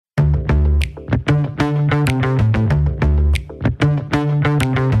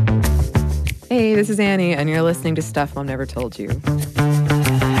this is Annie, and you're listening to Stuff Mom Never Told You.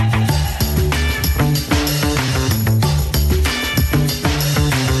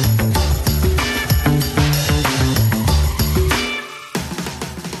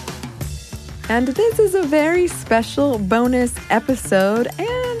 And this is a very special bonus episode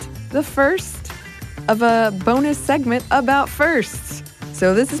and the first of a bonus segment about firsts.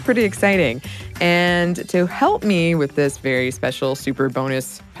 So this is pretty exciting. And to help me with this very special, super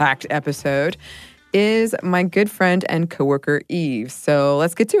bonus-packed episode is my good friend and coworker, Eve. So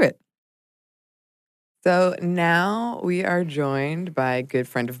let's get to it. So now we are joined by a good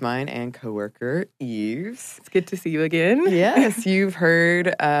friend of mine and coworker, Eves. It's good to see you again. Yes, you've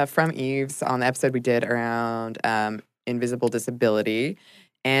heard from Eves on the episode we did around invisible disability.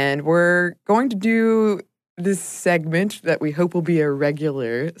 And we're going to do this segment that we hope will be a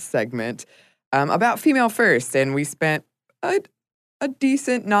regular segment about female first. And we spent a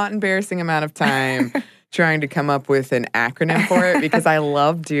decent, not embarrassing amount of time trying to come up with an acronym for it because I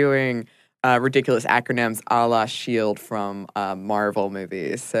love doing ridiculous acronyms a la SHIELD from Marvel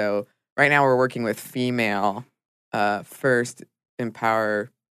movies. So right now we're working with female first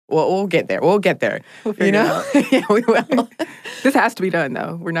empower. Well, we'll get there. We'll get there. We'll figure it out. Yeah, we will. This has to be done,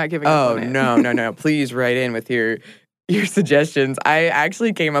 though. We're not giving up on it. No. Please write in with your suggestions. I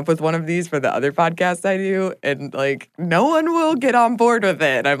actually came up with one of these for the other podcast I do, and no one will get on board with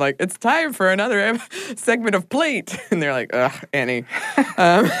it. And I'm like, it's time for another segment of Plate, and they're like, ugh, Annie.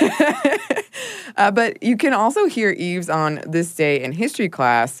 But you can also hear Eves on This Day in History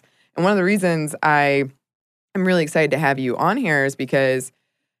class, and one of the reasons I am really excited to have you on here is because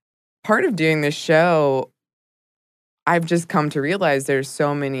part of doing this show, I've just come to realize there's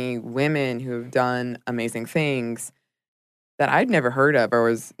so many women who have done amazing things that I'd never heard of or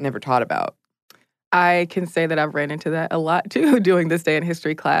was never taught about. I can say that I've ran into that a lot, too, doing This Day in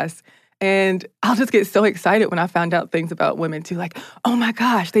History class. And I'll just get so excited when I found out things about women, too. Like, oh, my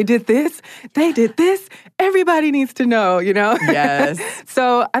gosh, they did this. They did this. Everybody needs to know, you know? Yes.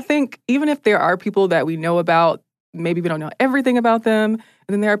 So I think even if there are people that we know about, maybe we don't know everything about them. And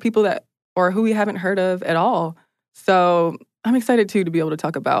then there are people that, or who we haven't heard of at all. So I'm excited, too, to be able to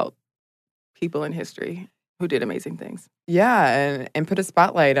talk about people in history who did amazing things. Yeah, and put a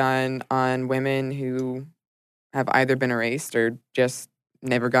spotlight on women who have either been erased or just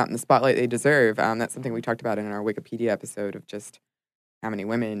never gotten the spotlight they deserve. That's something we talked about in our Wikipedia episode of just how many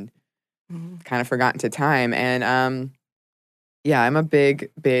women kind of forgotten to time. And yeah, I'm a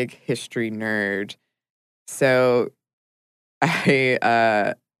big history nerd. So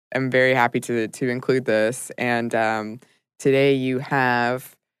I am very happy to include this. And today you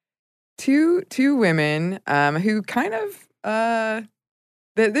have two women who kind of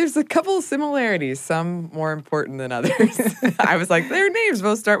there's a couple of similarities, some more important than others. I was like, their names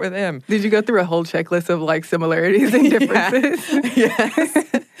both start with M. Did you go through a whole checklist of similarities and differences? Yeah.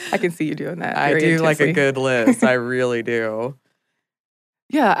 Yes. I can see you doing that. I do intensely. like a good list. I really do.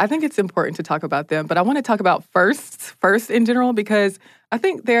 Yeah, I think it's important to talk about them, but I want to talk about first in general, because I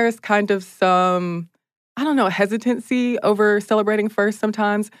think there's kind of some, hesitancy over celebrating first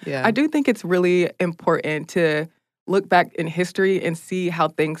sometimes. Yeah. I do think it's really important to look back in history and see how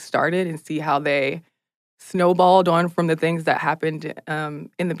things started and see how they snowballed on from the things that happened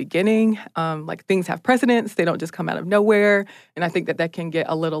in the beginning. Things have precedence. They don't just come out of nowhere. And I think that can get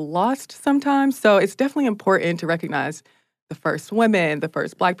a little lost sometimes. So it's definitely important to recognize the first women, the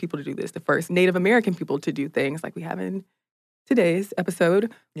first Black people to do this, the first Native American people to do things like we have in today's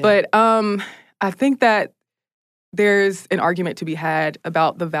episode. Yeah. But I think that there's an argument to be had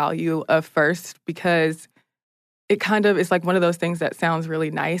about the value of first, because it kind of is like one of those things that sounds really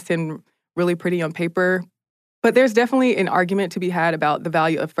nice and really pretty on paper. But there's definitely an argument to be had about the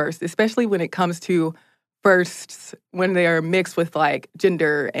value of first, especially when it comes to firsts when they are mixed with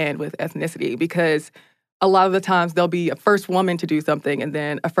gender and with ethnicity, because a lot of the times there'll be a first woman to do something and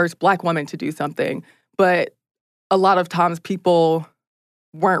then a first Black woman to do something. But a lot of times people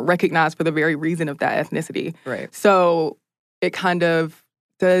weren't recognized for the very reason of that ethnicity. Right. So it kind of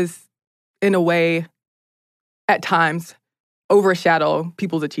does, in a way, at times, overshadow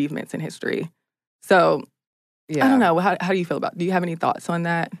people's achievements in history. So, yeah. I don't know. How do you feel about it? Do you have any thoughts on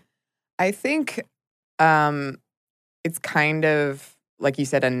that? I think it's kind of, like you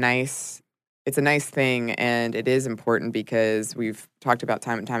said, it's a nice thing, and it is important because we've talked about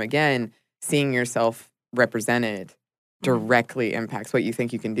time and time again, seeing yourself represented directly impacts what you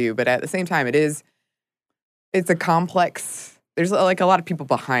think you can do. But at the same time, it's a complex, there's a lot of people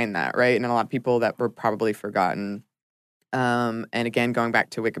behind that, right? And a lot of people that were probably forgotten. And again, going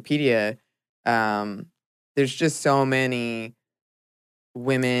back to Wikipedia, there's just so many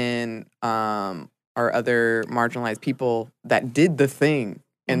women or other marginalized people that did the thing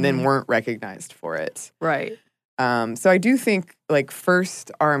and then weren't recognized for it. Right. So I do think like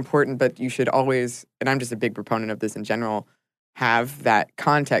first are important, but you should always, and I'm just a big proponent of this in general, have that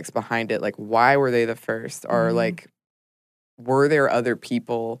context behind it. Like, why were they the first? Or like, were there other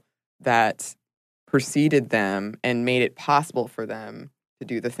people that preceded them and made it possible for them to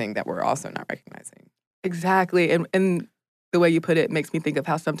do the thing that we're also not recognizing? Exactly. And the way you put it makes me think of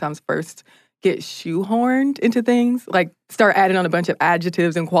how sometimes first get shoehorned into things, like start adding on a bunch of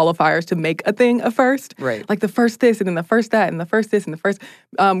adjectives and qualifiers to make a thing a first. Right. Like the first this and then the first that and the first this and the first.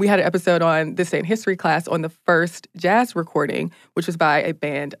 We had an episode on This Day in History class on the first jazz recording, which was by a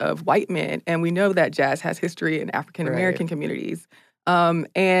band of white men. And we know that jazz has history in African American communities.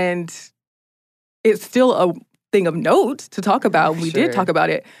 And it's still a thing of note to talk about. We did talk about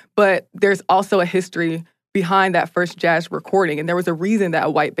it. But there's also a history behind that first jazz recording. And there was a reason that a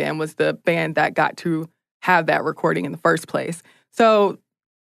white band was the band that got to have that recording in the first place. So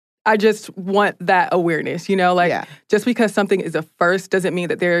I just want that awareness, just because something is a first doesn't mean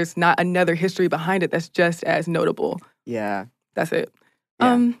that there's not another history behind it that's just as notable. Yeah. That's it.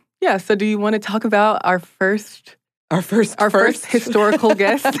 Yeah. So do you want to talk about our first historical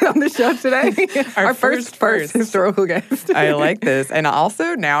guest on the show today? Our first historical guest. I like this. And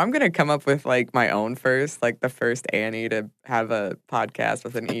also now I'm going to come up with like my own first, like the first Annie to have a podcast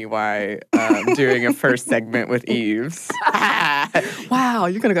with an EY doing a first segment with Eves. Wow,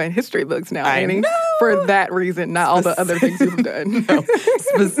 you're going to go in history books now, Annie. Know. For that reason, not all the other things you've done. No,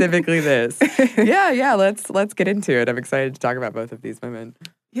 specifically this. Yeah, let's get into it. I'm excited to talk about both of these women.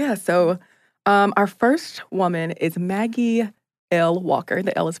 Yeah, so our first woman is Maggie L. Walker.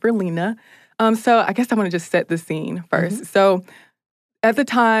 The L is for Lena. So I guess I want to just set the scene first. So at the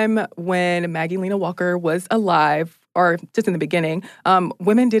time when Maggie Lena Walker was alive, or just in the beginning,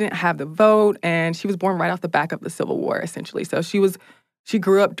 women didn't have the vote, and she was born right off the back of the Civil War, essentially. So she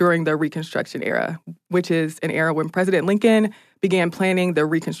grew up during the Reconstruction era, which is an era when President Lincoln began planning the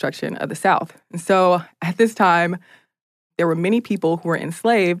Reconstruction of the South. And so at this time, there were many people who were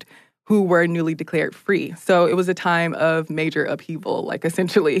enslaved who were newly declared free. So it was a time of major upheaval, like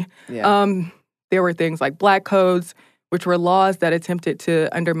essentially. Yeah. There were things like Black codes, which were laws that attempted to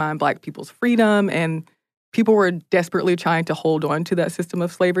undermine Black people's freedom, and people were desperately trying to hold on to that system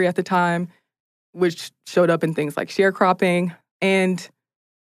of slavery at the time, which showed up in things like sharecropping, and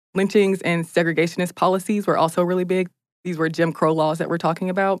lynchings and segregationist policies were also really big. These were Jim Crow laws that we're talking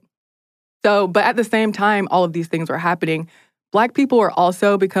about. So, but at the same time, all of these things were happening. Black people were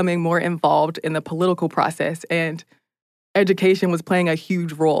also becoming more involved in the political process, and education was playing a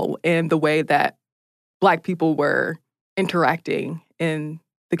huge role in the way that Black people were interacting in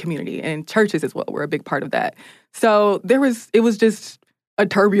the community, and churches as well were a big part of that. So it was just a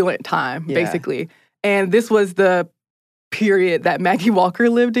turbulent time, basically. And this was the period that Maggie Walker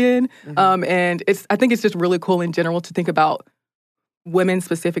lived in. And I think it's just really cool in general to think about women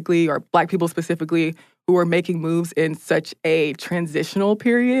specifically, or Black people specifically, who were making moves in such a transitional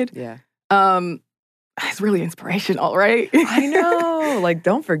period. Yeah. It's really inspirational, right? I know. Like,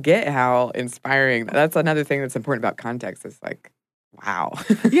 don't forget how inspiring. That's another thing that's important about context. Is like, wow.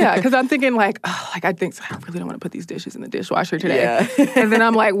 Yeah, because I'm thinking I really don't want to put these dishes in the dishwasher today. Yeah. And then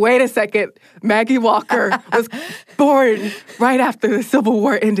I'm like, wait a second. Maggie Walker was born right after the Civil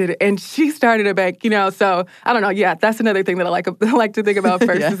War ended, and she started a bank, So I don't know. Yeah, that's another thing that I like to think about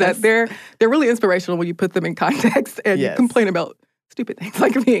first, is that they're really inspirational when you put them in context and you complain about stupid things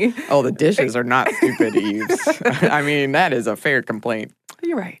like me. Oh, the dishes are not stupid, Eves. I mean, that is a fair complaint.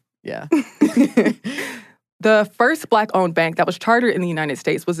 You're right. Yeah. The first Black-owned bank that was chartered in the United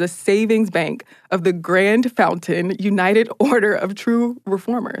States was the Savings Bank of the Grand Fountain United Order of True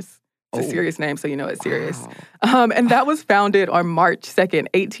Reformers. It's a serious name, so you know it's serious. And that was founded on March 2nd,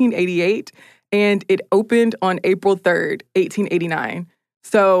 1888, and it opened on April 3rd, 1889.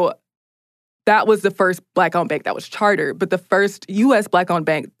 So that was the first Black-owned bank that was chartered. But the first U.S. Black-owned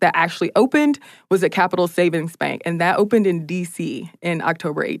bank that actually opened was the Capital Savings Bank, and that opened in D.C. in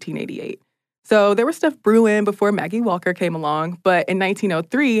October 1888. So there was stuff brewing before Maggie Walker came along, but in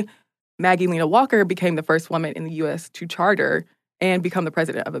 1903, Maggie Lena Walker became the first woman in the U.S. to charter and become the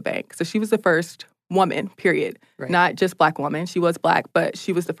president of a bank. So she was the first woman, period. Right. Not just Black woman. She was Black, but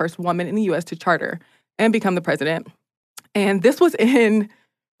she was the first woman in the U.S. to charter and become the president. And this was in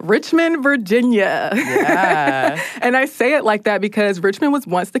Richmond, Virginia. Yeah. And I say it like that because Richmond was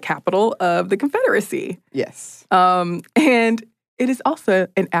once the capital of the Confederacy. Yes. And it is also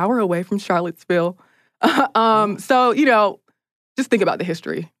an hour away from Charlottesville. So, just think about the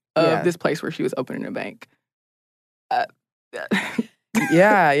history of this place where she was opening a bank.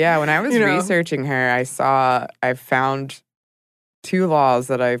 Yeah. When I was You know? researching her, I found two laws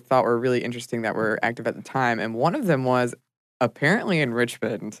that I thought were really interesting that were active at the time. And one of them was apparently in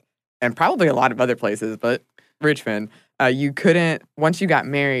Richmond and probably a lot of other places, but Richmond, you couldn't, once you got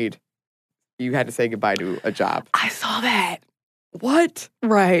married, you had to say goodbye to a job. I saw that. What?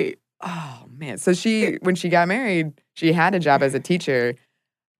 Right. Oh, man. So when she got married, she had a job as a teacher.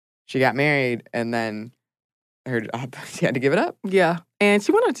 She got married and then her job, she had to give it up. Yeah. And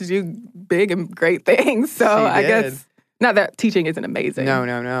she went on to do big and great things. So She I did. guess, not that teaching isn't amazing. No.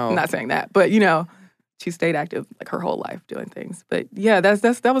 I'm not saying that. But, she stayed active like her whole life doing things. But yeah,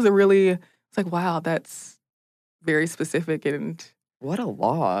 that was a really, it's like, wow, that's very specific and What a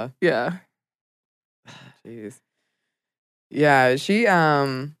law. yeah. Jeez. Yeah,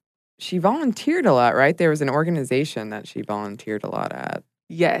 she volunteered a lot, right? There was an organization that she volunteered a lot at.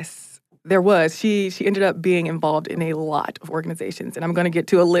 Yes, there was. She ended up being involved in a lot of organizations, and I'm going to get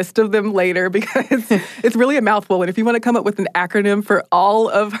to a list of them later because it's really a mouthful. And if you want to come up with an acronym for all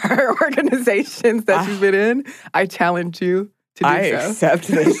of her organizations that she's been in, I challenge you to do I so. accept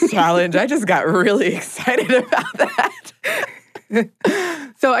this challenge. I just got really excited about that.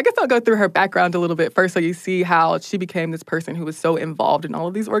 So I guess I'll go through her background a little bit first so you see how she became this person who was so involved in all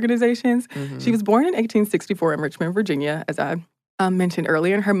of these organizations. Mm-hmm. She was born in 1864 in Richmond, Virginia, as I mentioned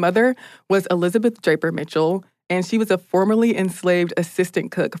earlier. And her mother was Elizabeth Draper Mitchell, and she was a formerly enslaved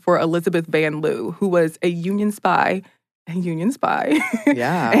assistant cook for Elizabeth Van Lew, who was a Union spy,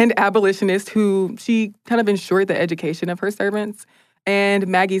 Yeah. and abolitionist who she kind of ensured the education of her servants. And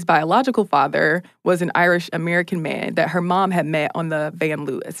Maggie's biological father was an Irish-American man that her mom had met on the Van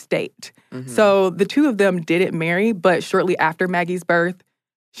Lew estate. Mm-hmm. So the two of them didn't marry, but shortly after Maggie's birth,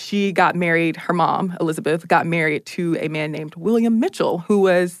 she got married, her mom, Elizabeth, got married to a man named William Mitchell, who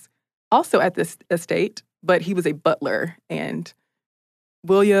was also at this estate, but he was a butler. And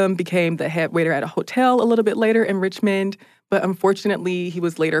William became the head waiter at a hotel a little bit later in Richmond, but unfortunately, he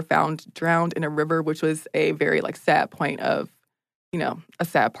was later found drowned in a river, which was a very sad point of, a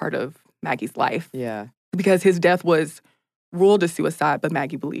sad part of Maggie's life. Yeah. Because his death was ruled a suicide, but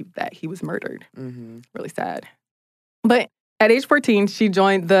Maggie believed that he was murdered. Mm-hmm. Really sad. But at age 14, she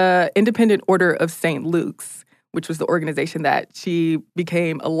joined the Independent Order of St. Luke's, which was the organization that she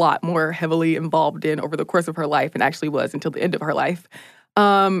became a lot more heavily involved in over the course of her life and actually was until the end of her life.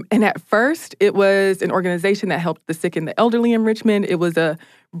 And at first, it was an organization that helped the sick and the elderly in Richmond. It was a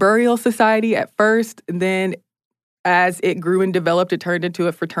burial society at first, and then as it grew and developed, it turned into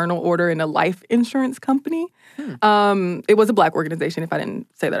a fraternal order and a life insurance company. It was a Black organization, if I didn't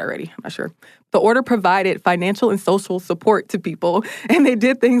say that already. I'm not sure. The order provided financial and social support to people, and they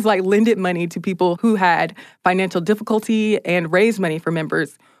did things like lended money to people who had financial difficulty and raised money for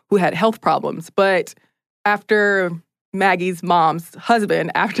members who had health problems. But after Maggie's mom's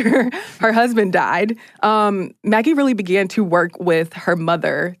husband, after her husband died, Maggie really began to work with her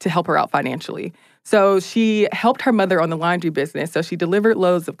mother to help her out financially. So she helped her mother on the laundry business. So she delivered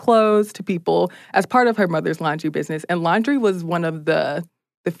loads of clothes to people as part of her mother's laundry business. And laundry was one of the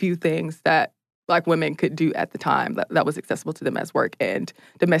few things that Black women could do at the time that was accessible to them as work and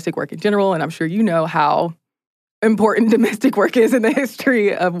domestic work in general. And I'm sure you know how important domestic work is in the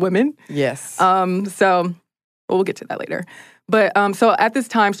history of women. Yes. We'll get to that later. But so at this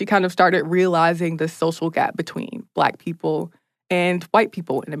time, she kind of started realizing the social gap between Black people and white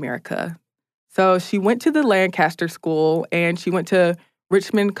people in America. So she went to the Lancaster School and she went to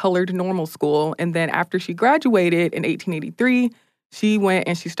Richmond Colored Normal School. And then after she graduated in 1883, she went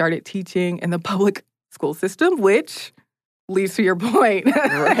and she started teaching in the public school system, which leads to your point.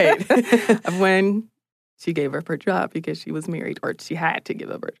 Right. Of when she gave up her job because she was married, or she had to give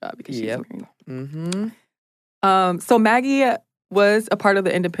up her job because she was married. Mm-hmm. So Maggie was a part of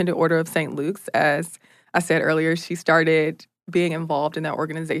the Independent Order of St. Luke's. As I said earlier, she started being involved in that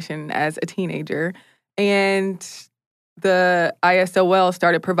organization as a teenager. And the ISOL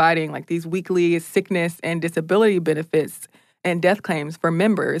started providing these weekly sickness and disability benefits and death claims for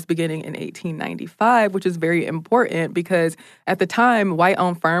members beginning in 1895, which is very important because at the time,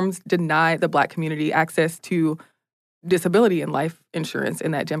 white-owned firms denied the Black community access to disability and life insurance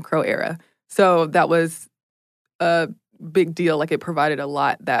in that Jim Crow era. So that was a big deal. It provided a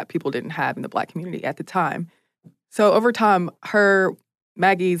lot that people didn't have in the Black community at the time. So over time,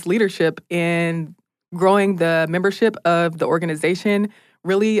 Maggie's leadership in growing the membership of the organization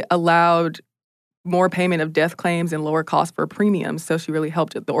really allowed more payment of death claims and lower costs for premiums. So she really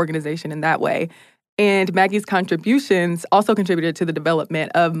helped the organization in that way. And Maggie's contributions also contributed to the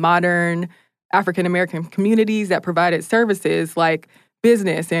development of modern African-American communities that provided services like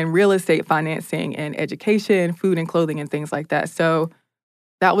business and real estate financing and education, food and clothing, and things like that. So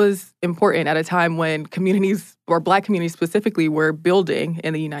that was important at a time when communities, or Black communities specifically, were building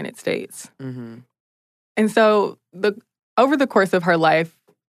in the United States. Mm-hmm. And so over the course of her life,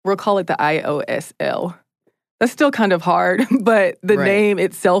 we'll call it the IOSL. That's still kind of hard, but the name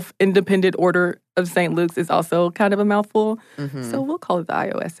itself, Independent Order of St. Luke's, is also kind of a mouthful. Mm-hmm. So we'll call it the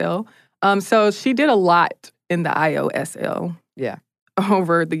IOSL. So she did a lot in the IOSL. Yeah.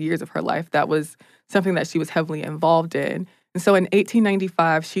 Over the years of her life. That was something that she was heavily involved in. And so in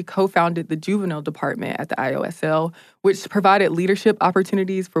 1895, she co-founded the juvenile department at the IOSL, which provided leadership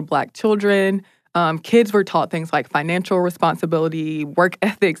opportunities for Black children. Kids were taught things like financial responsibility, work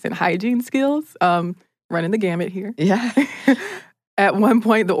ethics, and hygiene skills. Running the gamut here. Yeah. At one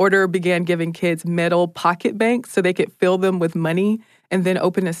point, the order began giving kids metal pocket banks so they could fill them with money and then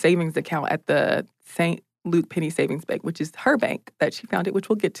open a savings account at the St. Luke Penny Savings Bank, which is her bank that she founded, which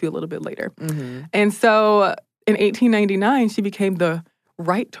we'll get to a little bit later. Mm-hmm. And so in 1899, she became the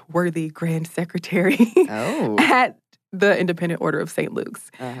right-worthy Grand Secretary at the Independent Order of St.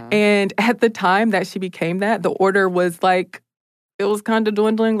 Luke's. Uh-huh. And at the time that she became that, the order was like, it was kind of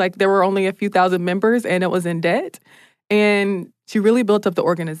dwindling. Like there were only a few thousand members and it was in debt. And she really built up the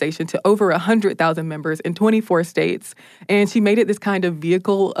organization to over 100,000 members in 24 states. And she made it this kind of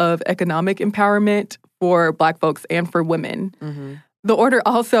vehicle of economic empowerment for Black folks and for women. Mm-hmm. The order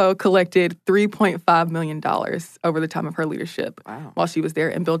also collected $3.5 million over the time of her leadership while she was there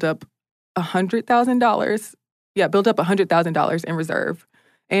and built up $100,000. Yeah, built up $100,000 in reserve.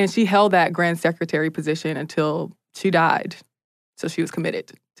 And she held that Grand Secretary position until she died. So she was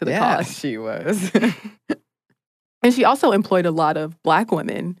committed to the cause. Yeah, she was. And she also employed a lot of Black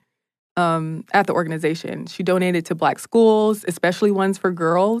women at the organization. She donated to Black schools, especially ones for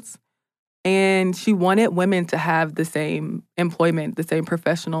girls. And she wanted women to have the same employment, the same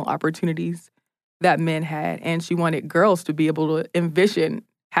professional opportunities that men had. And she wanted girls to be able to envision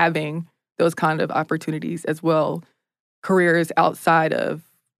having those kind of opportunities as well, careers outside of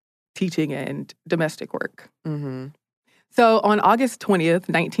teaching and domestic work. Mm-hmm. So on August 20th,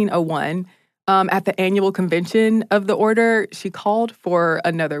 1901, at the annual convention of the order, she called for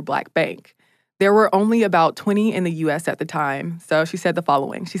another Black bank. There were only about 20 in the U.S. at the time. So she said the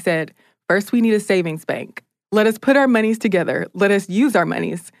following. She said, "First, we need a savings bank. Let us put our monies together. Let us use our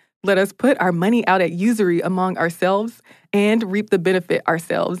monies. Let us put our money out at usury among ourselves and reap the benefit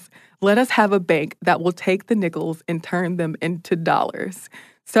ourselves. Let us have a bank that will take the nickels and turn them into dollars."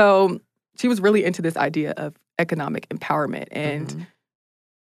 So she was really into this idea of economic empowerment and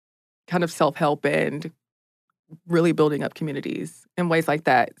kind of self-help and really building up communities in ways like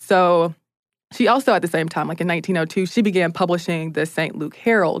that. So she also, at the same time, like in 1902, she began publishing the St. Luke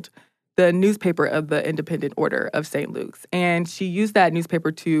Herald, the newspaper of the Independent Order of St. Luke's. And she used that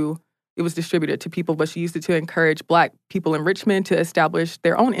newspaper it was distributed to people, but she used it to encourage Black people in Richmond to establish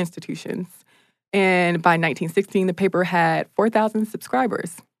their own institutions. And by 1916, the paper had 4,000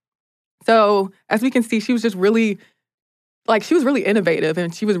 subscribers. So as we can see, she was just really, she was really innovative,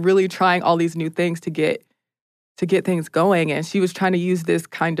 and she was really trying all these new things to get things going. And she was trying to use this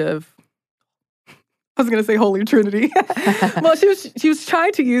kind of, I was going to say Holy Trinity. Well, she was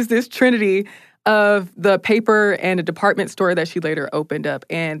trying to use this trinity of the paper and a department store that she later opened up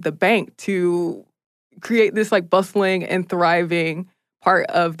and the bank to create this bustling and thriving part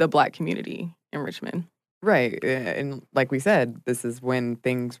of the Black community in Richmond. Right. And like we said, this is when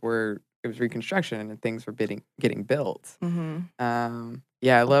it was Reconstruction and things were getting built. Mm-hmm.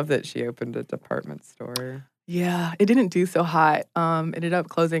 Yeah, I love that she opened a department store. Yeah, it didn't do so hot. It ended up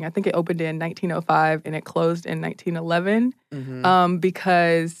closing. I think it opened in 1905 and it closed in 1911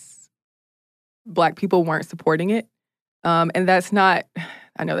 because Black people weren't supporting it. And that's not,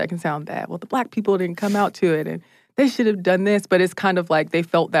 I know that can sound bad. Well, the Black people didn't come out to it and they should have done this. But it's kind of like they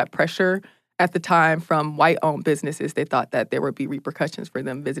felt that pressure at the time from white-owned businesses. They thought that there would be repercussions for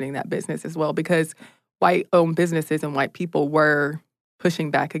them visiting that business as well because white-owned businesses and white people were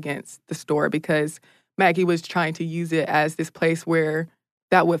pushing back against the store because Maggie was trying to use it as this place where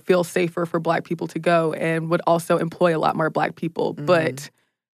that would feel safer for Black people to go and would also employ a lot more Black people. Mm-hmm. But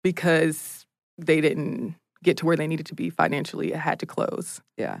because they didn't get to where they needed to be financially, it had to close.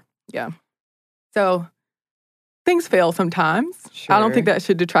 Yeah. So things fail sometimes. Sure. I don't think that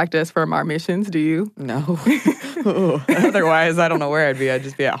should detract us from our missions, do you? No. Otherwise, I don't know where I'd be. I'd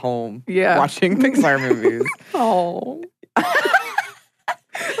just be at home watching Pixar movies. Oh.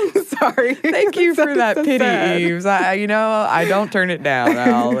 I'm sorry. Thank you for that pity, sad. Eves. I don't turn it down.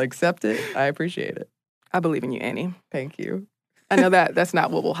 I'll accept it. I appreciate it. I believe in you, Annie. Thank you. I know that's not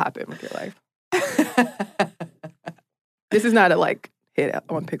what will happen with your life. This is not a hit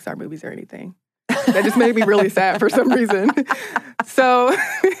on Pixar movies or anything. That just made me really sad for some reason. So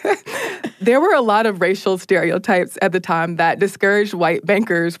there were a lot of racial stereotypes at the time that discouraged white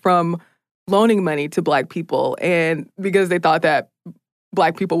bankers from loaning money to Black people, and because they thought that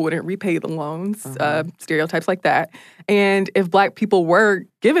Black people wouldn't repay the loans, stereotypes like that. And if Black people were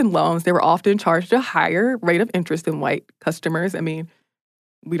given loans, they were often charged a higher rate of interest than white customers. I mean,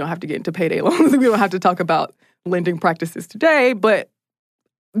 we don't have to get into payday loans. We don't have to talk about lending practices today, but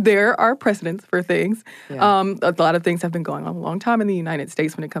there are precedents for things. Yeah. A lot of things have been going on a long time in the United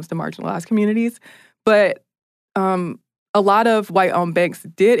States when it comes to marginalized communities. But a lot of white-owned banks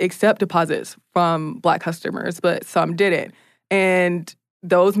did accept deposits from Black customers, but some didn't. And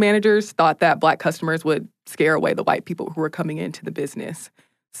those managers thought that Black customers would scare away the white people who were coming into the business.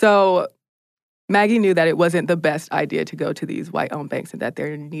 So Maggie knew that it wasn't the best idea to go to these white-owned banks and that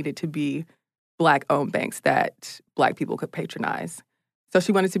there needed to be Black-owned banks that Black people could patronize. So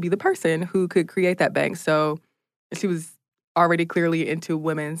she wanted to be the person who could create that bank. So she was already clearly into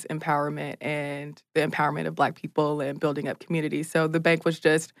women's empowerment and the empowerment of Black people and building up communities. So the bank was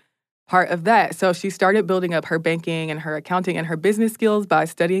just part of that. So she started building up her banking and her accounting and her business skills by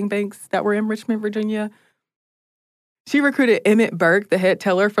studying banks that were in Richmond, Virginia. She recruited Emmett Burke, the head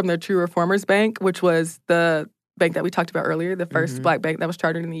teller from the True Reformers Bank, which was the bank that we talked about earlier, the first Black bank that was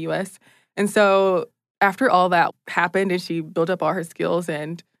chartered in the U.S. And so after all that happened and she built up all her skills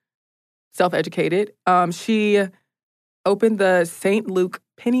and self-educated, she opened the St. Luke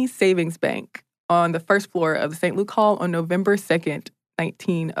Penny Savings Bank on the first floor of the St. Luke Hall on November 2nd,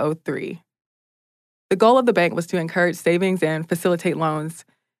 1903. The goal of the bank was to encourage savings and facilitate loans.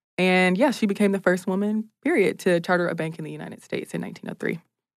 And yeah, she became the first woman, period, to charter a bank in the United States in 1903.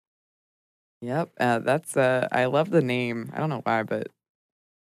 Yep. I love the name. I don't know why, but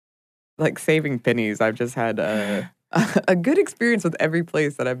like saving pennies, I've just had a good experience with every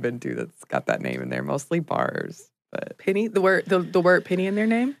place that I've been to that's got that name in there, mostly bars. But Penny, the word penny in their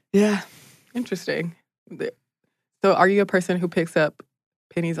name? Yeah. Interesting. So are you a person who picks up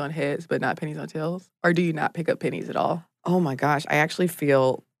pennies on heads but not pennies on tails? Or do you not pick up pennies at all? Oh my gosh, I actually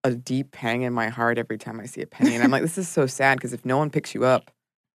feel a deep pang in my heart every time I see a penny. And I'm like, this is so sad because if no one picks you up,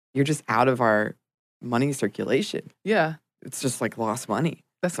 you're just out of our money circulation. Yeah. It's just like lost money.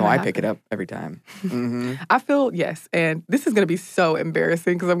 That's so I pick it up every time. I feel, yes, and this is going to be so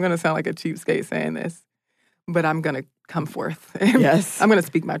embarrassing because I'm going to sound like a cheapskate saying this, but I'm going to come forth. Yes. I'm going to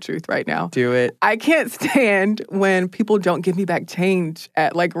speak my truth right now. Do it. I can't stand when people don't give me back change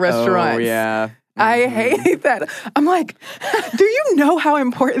at like restaurants. Oh, yeah. I hate that. I'm like, do you know how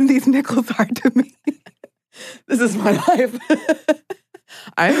important these nickels are to me? This is my life.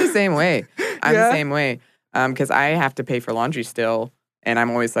 I'm the same way. Because I have to pay for laundry still. And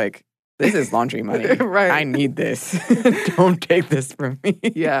I'm always like, this is laundry money. Right. I need this. Don't take this from me.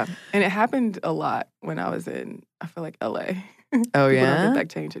 Yeah. And it happened a lot when I was in, I feel like, L.A. Oh, People yeah? don't get back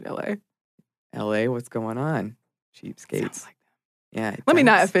change in L.A. L.A., what's going on? Cheapskates. Sounds like Yeah. Let me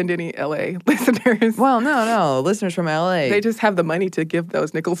not offend any LA listeners. Well, no. Listeners from LA. They just have the money to give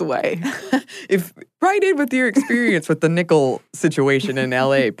those nickels away. If write in with your experience with the nickel situation in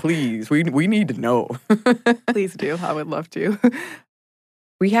LA, please. We need to know. Please do. I would love to.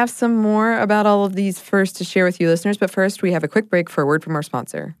 We have some more about all of these first to share with you listeners, but first we have a quick break for a word from our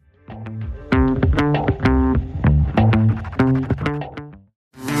sponsor.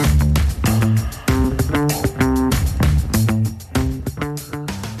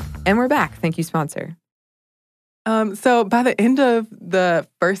 And we're back. Thank you, sponsor. So by the end of the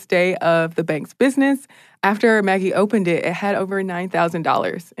first day of the bank's business, after Maggie opened it, it had over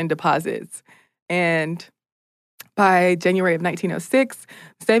 $9,000 in deposits. And by January of 1906,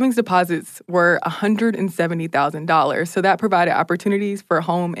 savings deposits were $170,000. So that provided opportunities for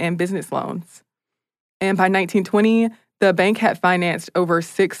home and business loans. And by 1920, the bank had financed over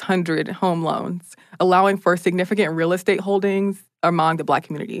 600 home loans, allowing for significant real estate holdings among the Black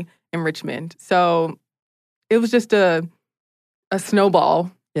community in Richmond. So it was just a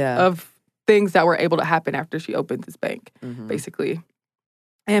snowball of things that were able to happen after she opened this bank, basically.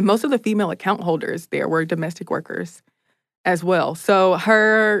 And most of the female account holders there were domestic workers as well. So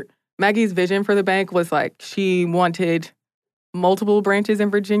Maggie's vision for the bank was like she wanted multiple branches in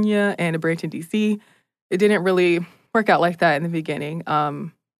Virginia and a branch in D.C. It didn't really work out like that in the beginning.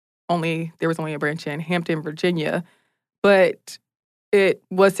 There was only a branch in Hampton, Virginia, but it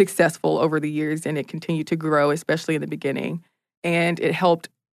was successful over the years and it continued to grow, especially in the beginning. And it helped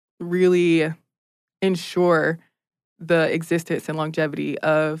really ensure the existence and longevity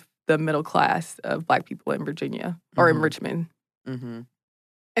of the middle class of Black people in Virginia or in Richmond. And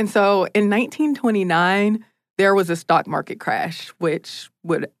so in 1929, there was a stock market crash, which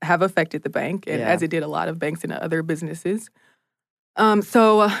would have affected the bank, and Yeah. as it did a lot of banks and other businesses.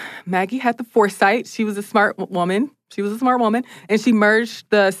 So Maggie had the foresight. She was a smart woman. And she merged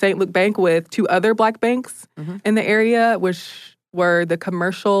the St. Luke Bank with two other Black banks in the area, which were the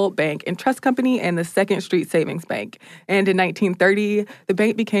Commercial Bank and Trust Company and the Second Street Savings Bank. And in 1930, the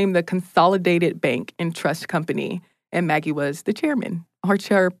bank became the Consolidated Bank and Trust Company, and Maggie was the chairman, or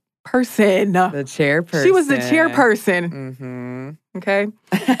chairperson. The chairperson. She was the chairperson. Mm-hmm. Okay.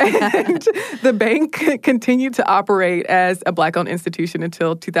 And the bank continued to operate as a Black-owned institution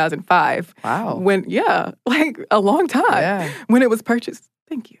until 2005. Wow. Like a long time. Yeah. When it was purchased.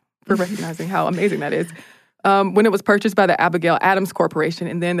 Thank you for recognizing how amazing that is. When it was purchased by the Abigail Adams Corporation,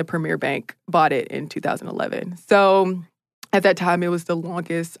 and then the Premier Bank bought it in 2011. So at that time, it was the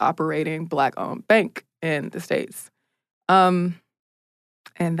longest operating Black-owned bank in the States. And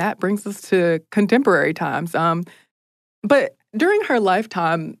that brings us to contemporary times. But during her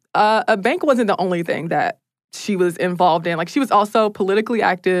lifetime, a bank wasn't the only thing that she was involved in. Like, she was also politically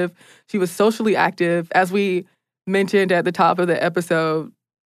active. She was socially active. As we mentioned at the top of the episode,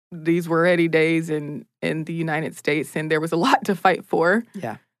 these were heady days in the United States, and there was a lot to fight for.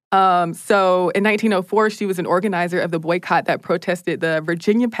 Yeah. So in 1904, she was an organizer of the boycott that protested the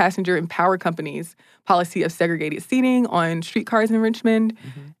Virginia Passenger and Power Company's policy of segregated seating on streetcars in Richmond.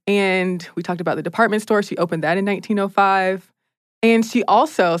 And we talked about the department store. She opened that in 1905. And she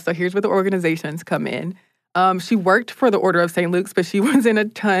also, so here's where the organizations come in. She worked for the Order of St. Luke's, but she was in a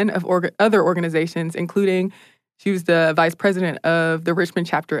ton of other organizations, including she was the vice president of the Richmond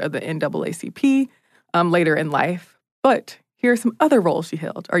chapter of the NAACP later in life. But here are some other roles she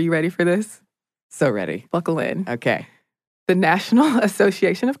held. Are you ready for this? So ready. Buckle in. Okay. The National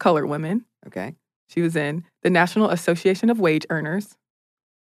Association of Colored Women. Okay. She was in the National Association of Wage Earners,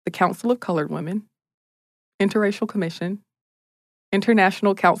 the Council of Colored Women, Interracial Commission,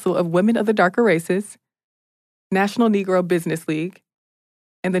 International Council of Women of the Darker Races, National Negro Business League,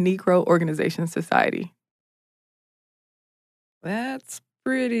 and the Negro Organization Society. That's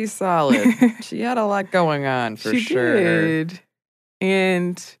pretty solid. She had a lot going on, for sure. She did.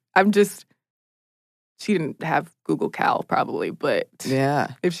 And she didn't have Google Cal probably, but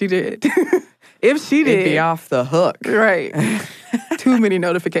yeah, if she did, it'd be off the hook. Right. Too many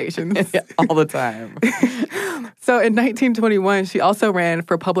notifications. All the time. So in 1921, she also ran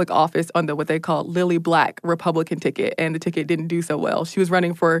for public office on what they call Lily Black Republican ticket, and the ticket didn't do so well. She was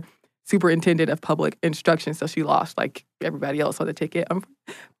running for superintendent of public instruction, so she lost like everybody else on the ticket.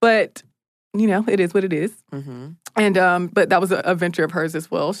 But, it is what it is. And but that was a venture of hers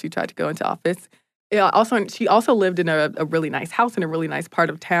as well. She tried to go into office. She also lived in a really nice house in a really nice part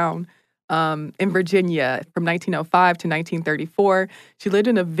of town in Virginia from 1905 to 1934. She lived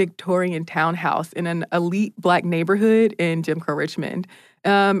in a Victorian townhouse in an elite Black neighborhood in Jim Crow Richmond.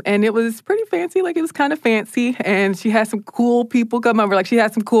 And it was pretty fancy. Like, it was kind of fancy. And she had some cool people come over. Like, she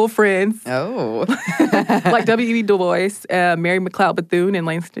had some cool friends. Oh. Like W.E. Du Bois, Mary McLeod Bethune, and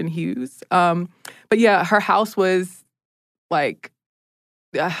Langston Hughes. But yeah, her house was like,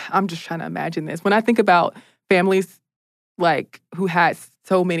 I'm just trying to imagine this. When I think about families like who had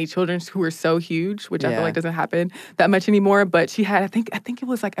so many children who were so huge, which I feel like doesn't happen that much anymore. But she had, I think it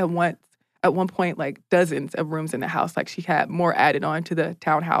was like at one point, like dozens of rooms in the house. Like, she had more added on to the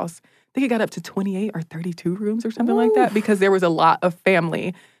townhouse. I think it got up to 28 or 32 rooms or something like that, because there was a lot of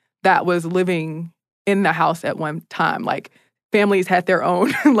family that was living in the house at one time. Like, families had their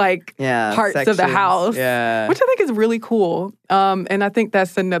own parts sections of the house, which I think is really cool. And I think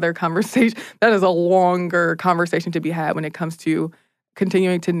that's another conversation. That is a longer conversation to be had when it comes to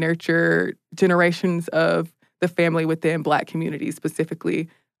continuing to nurture generations of the family within Black communities specifically.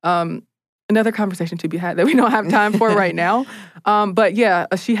 Another conversation to be had that we don't have time for right now. But yeah,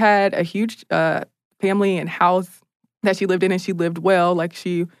 she had a huge family and house that she lived in, and she lived well. Like,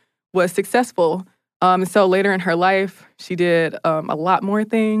 she was successful. So later in her life, she did a lot more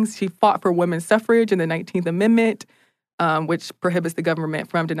things. She fought for women's suffrage in the 19th Amendment, which prohibits the government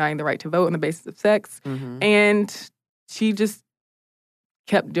from denying the right to vote on the basis of sex. And she just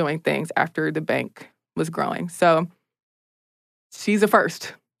kept doing things after the bank was growing. So she's a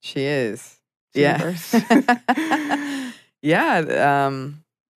first. She is. She's yeah. a first.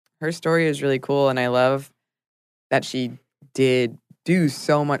 Her story is really cool, and I love that she did do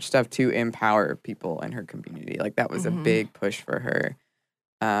so much stuff to empower people in her community. Like, that was a big push for her.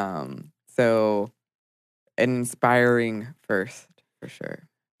 So an inspiring first, for sure.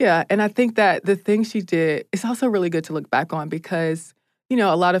 Yeah, and I think that the thing she did is also really good to look back on, because,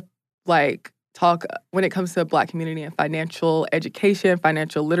 a lot of, talk when it comes to Black community and financial education,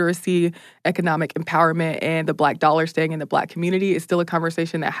 financial literacy, economic empowerment, and the Black dollar staying in the Black community is still a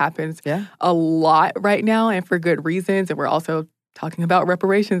conversation that happens a lot right now, and for good reasons. And we're also talking about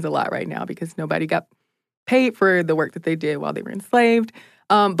reparations a lot right now because nobody got paid for the work that they did while they were enslaved.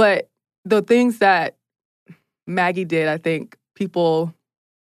 But the things that Maggie did, I think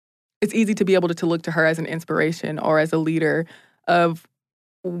it's easy to be able to look to her as an inspiration or as a leader of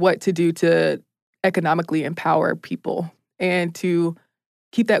what to do to economically empower people and to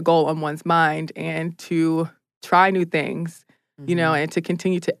keep that goal on one's mind and to try new things, and to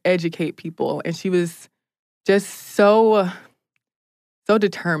continue to educate people. And she was just so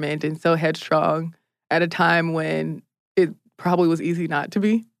determined and so headstrong at a time when it probably was easy not to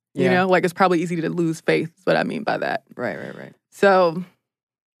be, like it's probably easy to lose faith is what I mean by that. Right. So,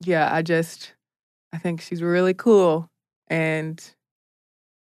 yeah, I think she's really cool. And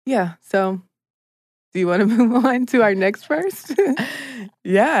yeah, so do you want to move on to our next first?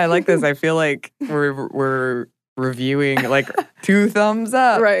 Yeah, I like this. I feel like we're reviewing like 2 thumbs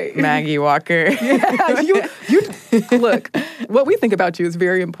up. Right. Maggie Walker. Yeah, you look, what we think about you is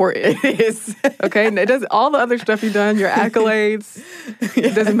very important. It is. Okay? And it does all the other stuff you've done, your accolades,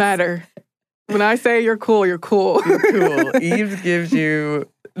 it doesn't matter. When I say you're cool, you're cool. You're cool. Eves gives you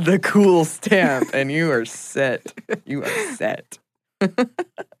the cool stamp and you are set. You are set.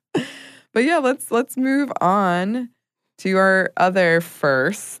 But yeah, let's move on to our other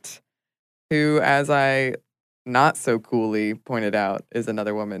first, who, as I not so coolly pointed out, is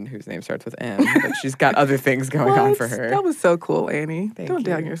another woman whose name starts with M, but she's got other things going on for her. That was so cool, Annie. Don't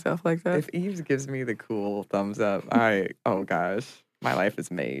down you. yourself like that. If Eves gives me the cool thumbs up, oh gosh, my life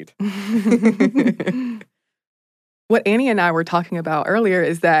is made. What Annie and I were talking about earlier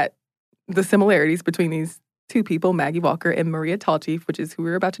is that the similarities between these 2 people, Maggie Walker and Maria Tallchief, which is who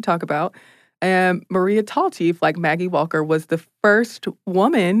we're about to talk about. And Maria Tallchief, like Maggie Walker, was the first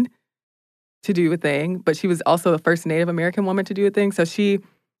woman to do a thing, but she was also the first Native American woman to do a thing. So she,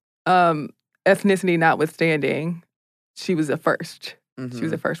 ethnicity notwithstanding, she was the first. Mm-hmm. She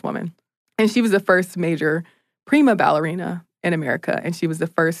was the first woman. And she was the first major prima ballerina in America. And she was the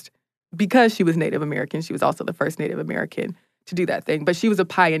first, because she was Native American, she was also the first Native American to do that thing. But she was a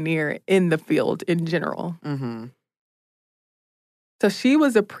pioneer in the field in general. Mm-hmm. So she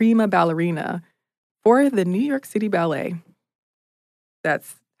was a prima ballerina for the New York City Ballet.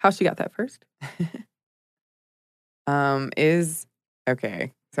 That's how she got that first.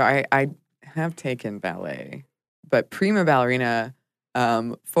 Okay. So I have taken ballet, but prima ballerina,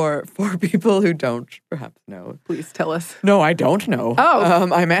 for people who don't perhaps know. Please tell us. No, I don't know.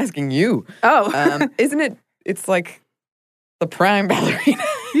 Oh. I'm asking you. Oh. Isn't it's like the prime ballerina?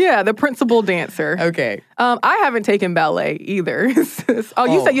 Yeah, the principal dancer. Okay. I haven't taken ballet either. You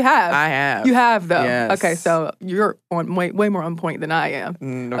said you have. I have. You have, though. Yes. Okay, so you're on way more on point than I am.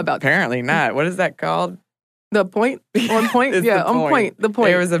 No, apparently not. What is that called? The point? On point? Yeah, on point. The point.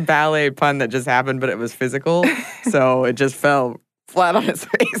 There was a ballet pun that just happened, but it was physical, so it just fell flat on its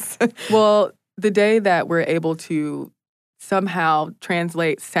face. Well, the day that we're able to somehow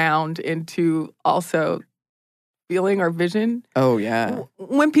translate sound into also feeling or vision. Oh, yeah.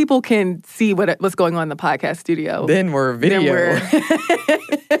 When people can see what's going on in the podcast studio. Then we're video.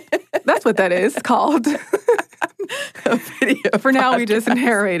 That's what that is called. A video For now, podcast. we just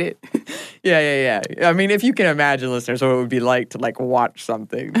narrate it. Yeah. I mean, if you can imagine, listeners, what it would be like to watch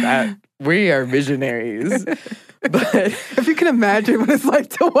something, that we are visionaries. But if you can imagine what it's like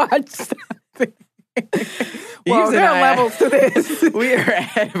to watch something. Well, there are levels to this. We are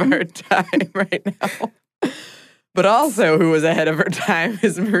ahead of our time right now. But also, who was ahead of her time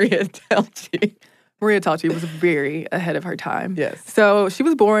is Maria Tallchief. Maria Tallchief was very ahead of her time. Yes. So she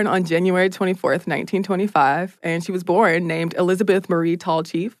was born on January 24th, 1925, and she was born named Elizabeth Marie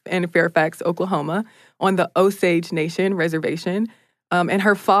Tallchief in Fairfax, Oklahoma, on the Osage Nation Reservation. And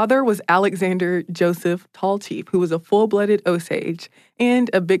her father was Alexander Joseph Tallchief, who was a full-blooded Osage and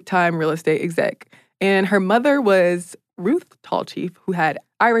a big-time real estate exec. And her mother was Ruth Tallchief, who had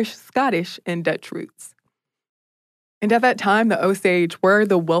Irish, Scottish, and Dutch roots. And at that time, the Osage were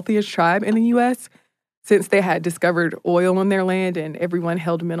the wealthiest tribe in the U.S., since they had discovered oil on their land and everyone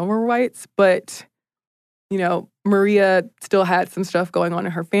held mineral rights. But, Maria still had some stuff going on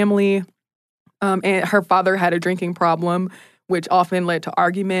in her family. And her father had a drinking problem, which often led to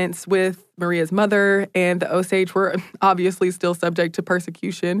arguments with Maria's mother. And the Osage were obviously still subject to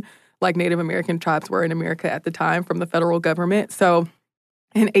persecution, like Native American tribes were in America at the time from the federal government. So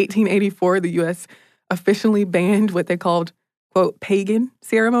in 1884, the U.S. officially banned what they called quote, pagan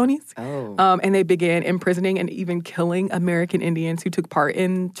ceremonies. Oh. And they began imprisoning and even killing American Indians who took part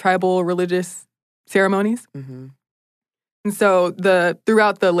in tribal religious ceremonies. Mm-hmm. And so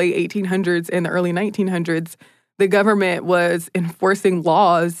throughout the late 1800s and the early 1900s, the government was enforcing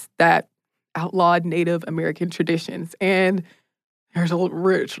laws that outlawed Native American traditions. And there's a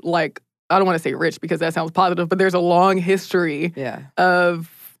rich, I don't want to say rich because that sounds positive, but there's a long history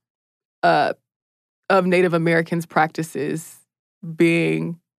of Native Americans' practices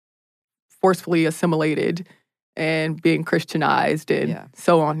being forcefully assimilated and being Christianized and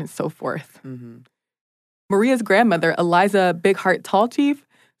so on and so forth. Mm-hmm. Maria's grandmother, Eliza Big Heart Tall Chief,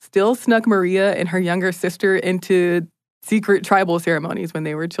 still snuck Maria and her younger sister into secret tribal ceremonies when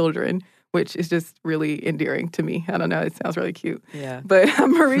they were children, which is just really endearing to me. I don't know, it sounds really cute. Yeah. But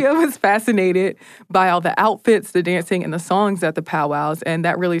Maria was fascinated by all the outfits, the dancing, and the songs at the powwows, and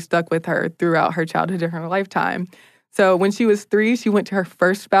that really stuck with her throughout her childhood and her lifetime. So when she was 3, she went to her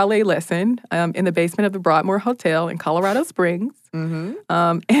first ballet lesson in the basement of the Broadmoor Hotel in Colorado Springs.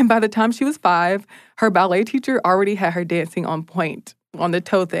 Mm-hmm. And by the time she was 5, her ballet teacher already had her dancing on point on the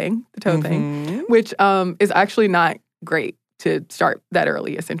toe thing, which is actually not great to start that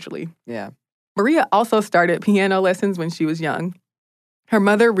early, essentially. Yeah. Maria also started piano lessons when she was young. Her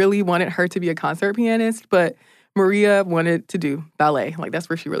mother really wanted her to be a concert pianist, but Maria wanted to do ballet. That's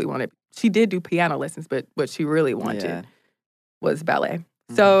where she really wanted. She did do piano lessons, but what she really wanted was ballet.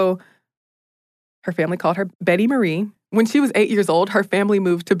 Mm-hmm. So her family called her Betty Marie. When she was 8 years old, her family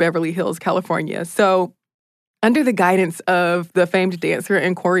moved to Beverly Hills, California. So under the guidance of the famed dancer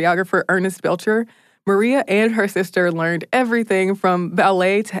and choreographer Ernest Belcher, Maria and her sister learned everything from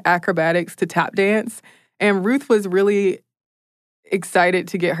ballet to acrobatics to tap dance. And Ruth was really excited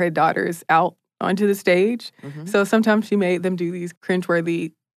to get her daughters out onto the stage. Mm-hmm. So sometimes she made them do these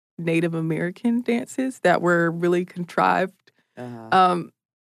cringeworthy Native American dances that were really contrived to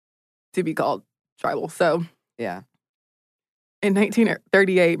be called tribal. So yeah. In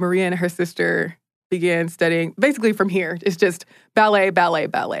 1938, Maria and her sister began studying, basically from here, it's just ballet, ballet,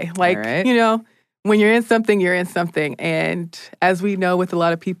 ballet. You know, when you're in something, you're in something. And as we know with a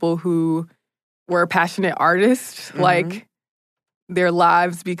lot of people who were passionate artists, their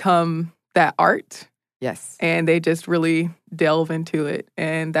lives become that art. Yes. And they just really delve into it.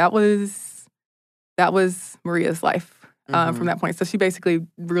 And that was Maria's life from that point. So she basically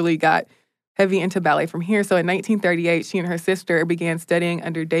really got heavy into ballet from here. So in 1938, she and her sister began studying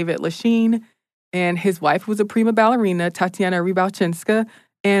under David Lachine, and his wife was a prima ballerina, Tatiana Rybałczyńska,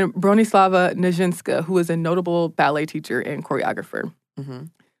 and Bronislava Nijińska, who was a notable ballet teacher and choreographer. Mm-hmm.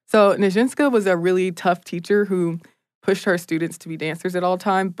 So Nijińska was a really tough teacher who pushed her students to be dancers at all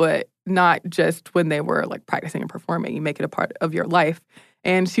times, but not just when they were practicing and performing. You make it a part of your life.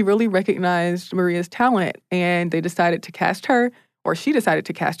 And she really recognized Maria's talent, and they decided to cast her, or she decided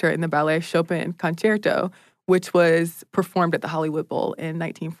to cast her in the ballet Chopin Concerto, which was performed at the Hollywood Bowl in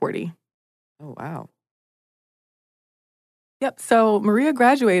 1940. Oh, wow. Yep. So Maria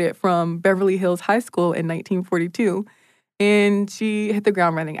graduated from Beverly Hills High School in 1942, and she hit the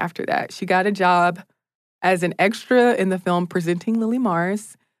ground running after that. She got a job as an extra in the film Presenting Lily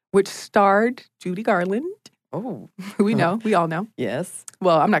Mars, which starred Judy Garland. Oh. Who we know. We all know. Yes.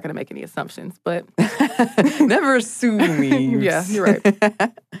 Well, I'm not going to make any assumptions, but... Never assume. Yeah, you're right.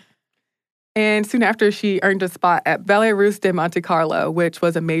 And soon after, she earned a spot at Ballet Russe de Monte Carlo, which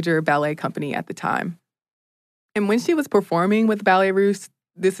was a major ballet company at the time. And when she was performing with Ballet Russe,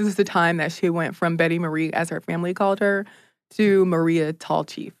 this is the time that she went from Betty Marie, as her family called her, to Maria Tall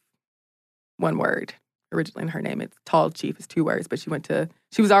Chief. One word. Originally in her name, it's Tall Chief is 2 words, but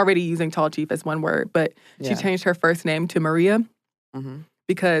she was already using Tall Chief as 1 word, but she changed her first name to Maria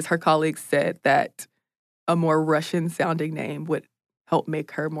because her colleagues said that a more Russian-sounding name would help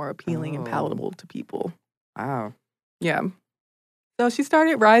make her more appealing and palatable to people. Wow. Yeah. So she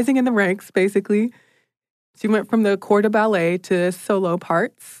started rising in the ranks, basically. She went from the corps de ballet to solo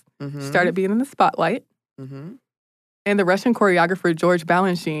parts. She started being in the spotlight. And the Russian choreographer George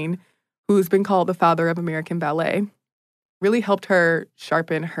Balanchine, who's been called the father of American ballet, really helped her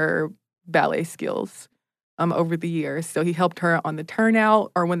sharpen her ballet skills over the years. So he helped her on the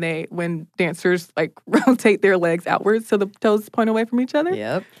turnout, or when dancers rotate their legs outwards so the toes point away from each other.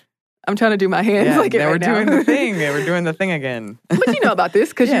 Yep. I'm trying to do my hands they right were now. doing the thing. They were doing the thing again. But you know about this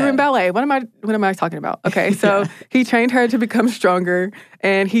because you were in ballet. What am I talking about? Okay, so he trained her to become stronger,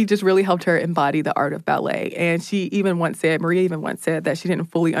 and he just really helped her embody the art of ballet. And Maria even once said that she didn't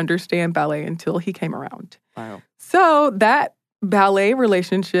fully understand ballet until he came around. Wow. So that ballet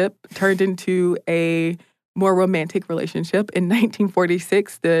relationship turned into a more romantic relationship. In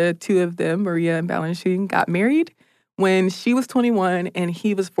 1946, the two of them, Maria and Balanchine, got married, when she was 21 and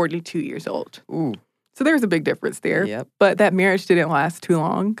he was 42 years old. Ooh. So there's a big difference there. Yep. But that marriage didn't last too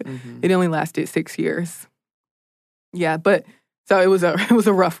long. Mm-hmm. It only lasted 6 years. Yeah, but so it was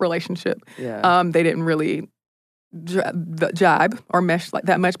a rough relationship. Yeah. They didn't really jibe or mesh like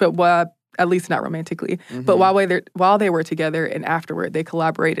that much, but at least not romantically. Mm-hmm. But while they were together and afterward, they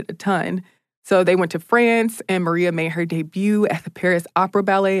collaborated a ton. So they went to France, and Maria made her debut at the Paris Opera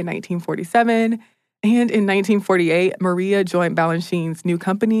Ballet in 1947. And in 1948, Maria joined Balanchine's new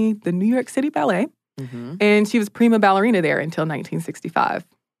company, the New York City Ballet. Mm-hmm. And she was prima ballerina there until 1965.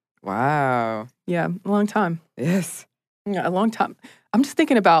 Wow. Yeah, a long time. Yes. Yeah, a long time. I'm just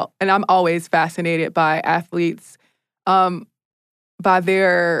thinking about, and I'm always fascinated by athletes, by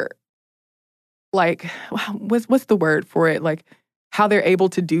their, like, what's the word for it? Like, how they're able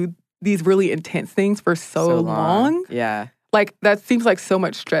to do these really intense things for so long. Yeah. Like, that seems like so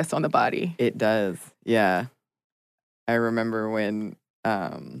much stress on the body. It does. Yeah. I remember when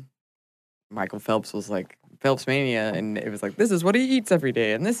Michael Phelps was like, Phelps Mania, and it was like, this is what he eats every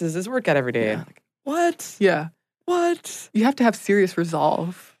day, and this is his workout every day. Yeah. And I'm like, what? Yeah. What? You have to have serious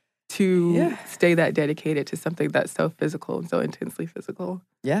resolve to stay that dedicated to something that's so physical and so intensely physical.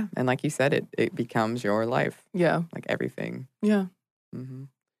 Yeah. And like you said, it becomes your life. Yeah. Like everything. Yeah. Mm-hmm.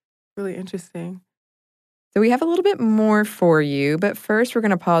 Really interesting. So we have a little bit more for you, but first we're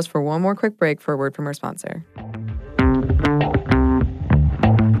going to pause for one more quick break for a word from our sponsor.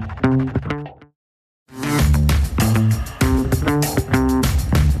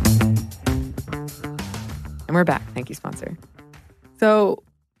 And we're back. Thank you, sponsor. So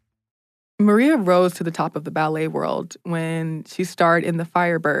Maria rose to the top of the ballet world when she starred in The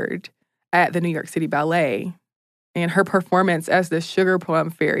Firebird at the New York City Ballet. And her performance as the Sugar Plum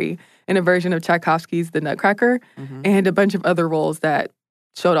Fairy in a version of Tchaikovsky's The Nutcracker, and a bunch of other roles that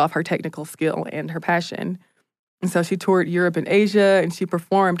showed off her technical skill and her passion. And so she toured Europe and Asia, and she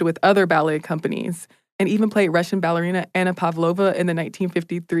performed with other ballet companies, and even played Russian ballerina Anna Pavlova in the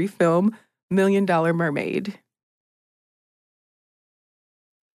 1953 film $1 Million Mermaid.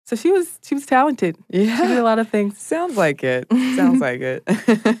 So she was talented. Yeah. She did a lot of things. Sounds like it. Sounds like it.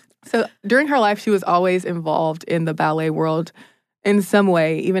 So during her life, she was always involved in the ballet world in some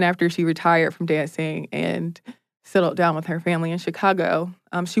way, even after she retired from dancing and settled down with her family in Chicago.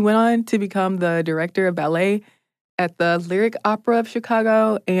 She went on to become the director of ballet at the Lyric Opera of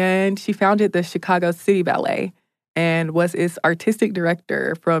Chicago, and she founded the Chicago City Ballet and was its artistic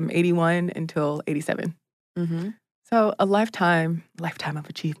director from 81 until 87. Mm-hmm. So a lifetime of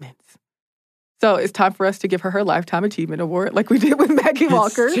achievements. So it's time for us to give her her Lifetime Achievement Award like we did with Maggie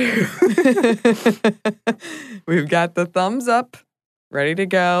Walker. We've got the thumbs up, ready to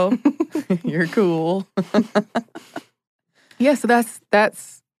go. You're cool. Yeah, so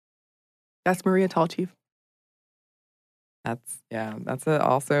that's Maria Tallchief. That's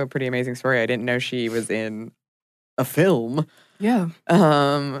also a pretty amazing story. I didn't know she was in a film. Yeah.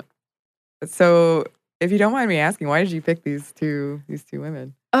 So if you don't mind me asking, why did you pick these two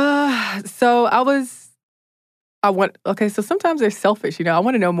women? So so sometimes they're selfish, I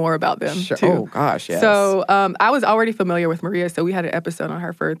want to know more about them Sure. too. Oh gosh, yes. So I was already familiar with Maria, so we had an episode on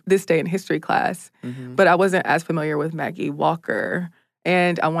her for This Day in History class, but I wasn't as familiar with Maggie Walker,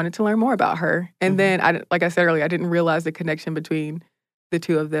 and I wanted to learn more about her. And then, like I said earlier, I didn't realize the connection between the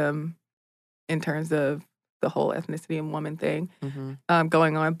two of them in terms of the whole ethnicity and woman thing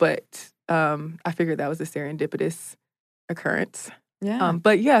going on, but I figured that was a serendipitous occurrence. Yeah.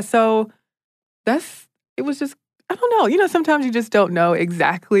 But yeah, so it was just, I don't know. Sometimes you just don't know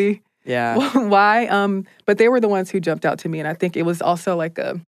exactly why. But they were the ones who jumped out to me. And I think it was also like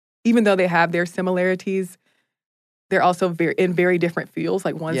even though they have their similarities, they're also in very different fields.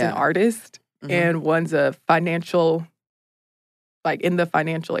 Like one's an artist and one's a financial, like in the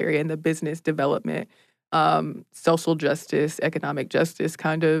financial area, in the business development, social justice, economic justice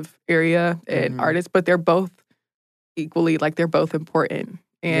kind of area and artists. But they're both equally, like they're both important.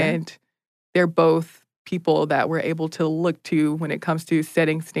 And they're both people that we're able to look to when it comes to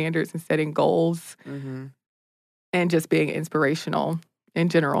setting standards and setting goals and just being inspirational in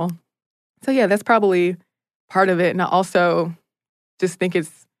general. So yeah, that's probably part of it. And I also just think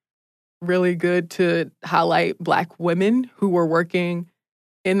it's really good to highlight Black women who were working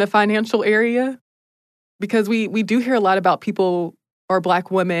in the financial area, because we do hear a lot about people or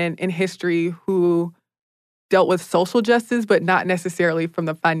Black women in history who dealt with social justice, but not necessarily from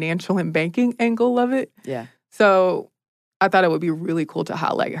the financial and banking angle of it. Yeah. So I thought it would be really cool to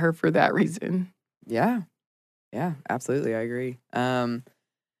highlight her for that reason. Yeah. Yeah, absolutely. I agree. And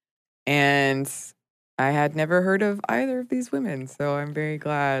I had never heard of either of these women, so I'm very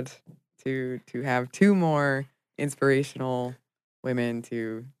glad to have two more inspirational women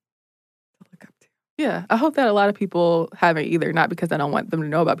to look up to. Yeah, I hope that a lot of people haven't either, not because I don't want them to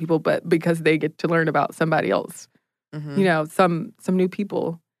know about people, but because they get to learn about somebody else. Mm-hmm. Some new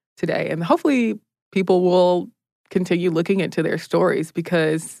people today. And hopefully people will continue looking into their stories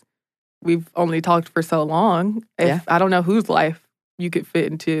because we've only talked for so long. I don't know whose life you could fit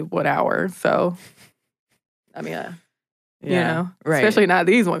into 1 hour. So, I mean, especially not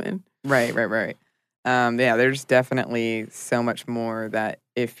these women. Right. There's definitely so much more that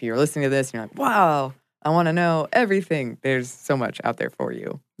if you're listening to this and you're like, wow, I want to know everything. There's so much out there for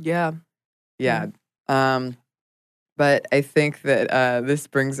you. Yeah. But I think that this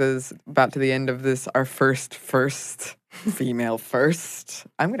brings us about to the end of this, our first female first.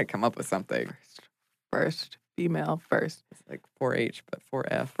 I'm going to come up with something. First, female first. It's like 4H, but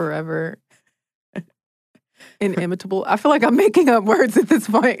 4F. Forever. Inimitable. I feel like I'm making up words at this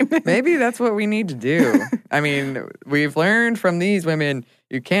point. Maybe that's what we need to do. I mean, we've learned from these women,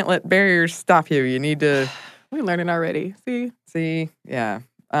 you can't let barriers stop you. You need to... We're learning already. See? Yeah.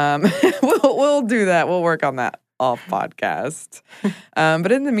 We'll do that. We'll work on that off podcast.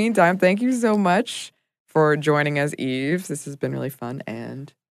 But in the meantime, thank you so much for joining us, Eve. This has been really fun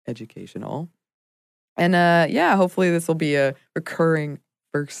and educational. And hopefully this will be a recurring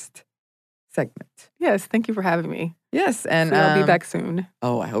first segment. Yes, thank you for having me. Yes, and I'll be back soon.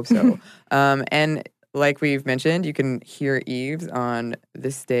 Oh, I hope so. And like we've mentioned, you can hear Eve's on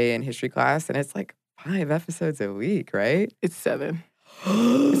This Day in History class, and it's like 5 episodes a week, right? It's 7.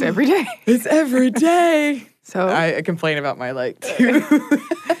 It's every day. It's every day. So I complain about my 2.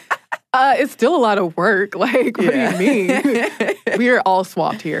 It's still a lot of work. Like, what do you mean? We are all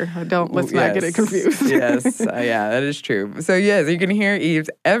swapped here. Let's not get it confused. Yes. That is true. So yes, you can hear Eve's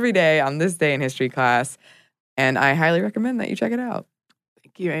every day on This Day in History class. And I highly recommend that you check it out.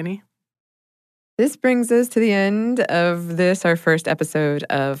 Thank you, Annie. This brings us to the end of our first episode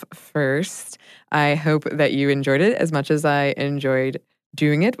of First. I hope that you enjoyed it as much as I enjoyed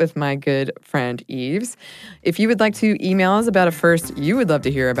doing it with my good friend Eves. If you would like to email us about a first you would love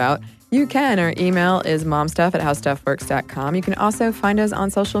to hear about, you can. Our email is momstuff@howstuffworks.com. You can also find us on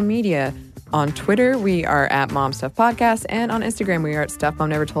social media. On Twitter, we are at momstuffpodcast, and on Instagram, we are at Stuff Mom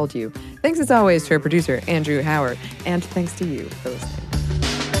Never Told You. Thanks as always to our producer, Andrew Howard, and thanks to you for listening.